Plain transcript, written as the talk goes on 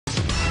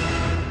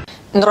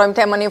Ndrojmë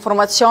temën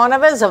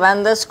informacioneve.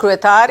 Zëvendës,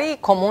 kryetari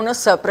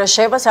komunës së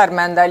Preshevës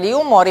Armend Aliu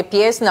mori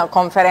pjesë në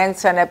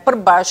konferencën e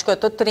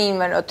përbashkët të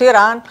rinjëve në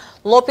Tiranë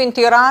LEAP-in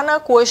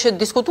Tirana, ku është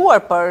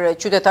diskutuar për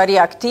qytetari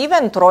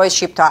aktive në trojës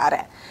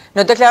shqiptare.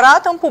 Në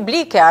deklaratën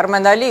publike,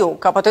 Armend Aliu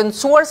ka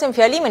potencuar se në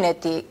fjalimin e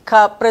tij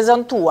ka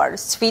prezentuar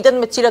sfidën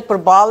me cilat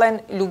përballen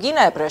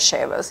lugina e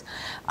Preshevës.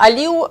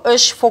 Aliu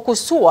është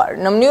fokusuar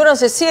në mënyrën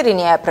se si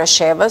rinja e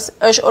Preshevës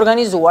është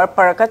organizuar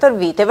për 4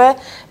 viteve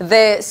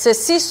dhe se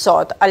si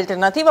sot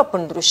alternativa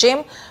për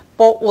ndryshim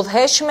po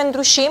udhëheq me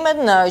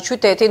ndryshimet në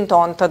qytetin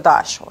tonë të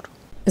dashur.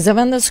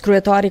 Zëvendës,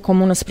 kryetari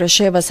komunës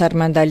Preshevës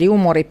Armend Aliu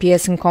mori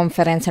pjesë në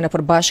konferencën e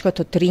përbashkët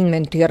të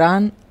rinjëve në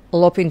Tiranë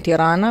LEAP-in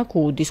Tirana,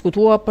 ku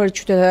diskutua për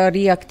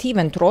qytetari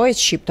aktive në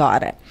trojës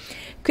shqiptare.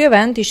 Ky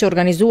event ishte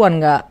organizuar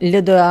nga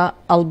LDA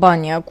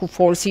Albania, ku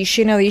folsi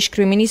ishin edhe ish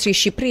kryeministri i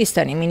Shqipërisë,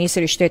 tani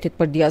ministri i shtetit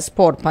për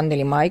diasporë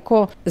Pandeli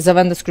Majko,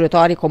 zëvendës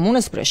kryetari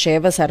komunës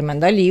Preshevës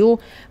Armend Aliu,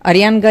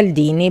 Arian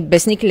Galdini,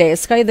 Besnik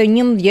Leskaj dhe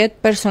 11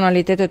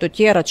 personalitete të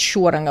tjera të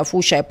shuara nga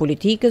fusha e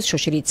politikës,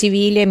 shoqëri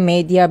civile,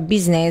 media,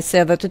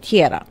 biznese dhe të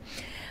tjera.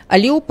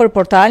 Aliu për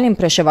portalin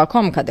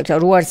Presheva.com ka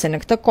deklaruar se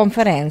në këtë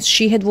konferencë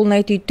shihet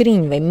vullneti i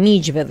rinjve,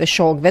 miqve dhe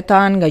shokëve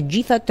tanë nga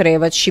gjitha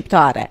trevet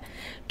shqiptare.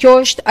 Kjo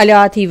është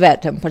aleati i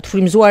vetëm për të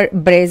frymzuar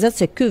brezat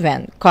se ky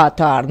vend ka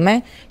të ardhme,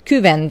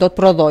 ky vend do të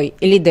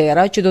prodhojë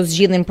lidera që do të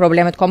zgjidhin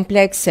problemet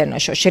komplekse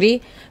në shoqëri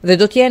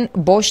dhe do të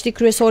jenë boshti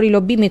kryesor i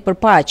lobimit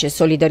për paqe,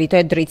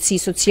 solidaritet,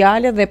 drejtësi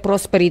sociale dhe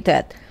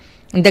prosperitet.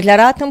 Në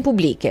deklaratën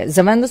publike,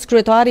 zëvendës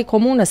kryetari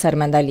komunës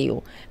Armend Aliu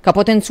ka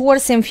potencuar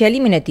se në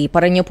fjalimin e tij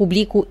para një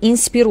publiku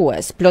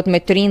inspirues, plot me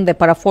të rinj dhe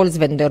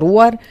parafolësve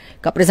nderuar,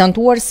 ka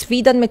prezantuar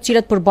sfidat me të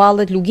cilat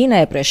përballet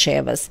lugina e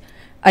Preshevës.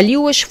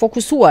 Aliu është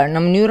fokusuar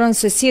në mënyrën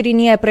se si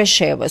rinja e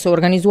Preshevës u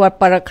organizuar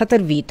para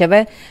 4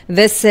 viteve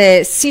dhe se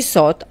si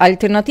sot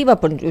alternativa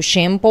për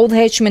ndryshim po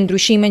udhëheq me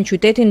ndryshime në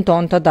qytetin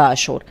tonë të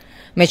dashur.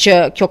 Me që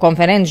kjo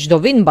konferencë çdo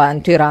vit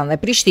mbahet në Tiranë dhe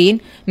Prishtinë,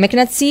 me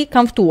kënaqësi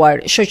kam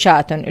ftuar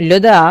shoqatën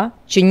LDA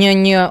që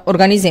një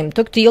organizim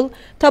të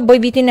tillë ta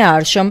bëj vitin e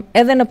ardhshëm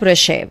edhe në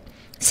Preshevë.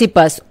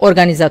 Sipas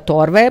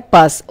organizatorëve,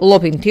 pas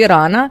LEAP-in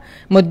Tirana,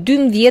 më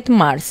 12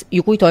 mars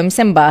ju kujtojmë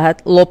se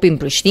mbahet LEAP-in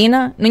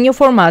Prishtina në një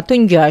format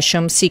të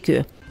ngjashëm si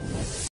ky.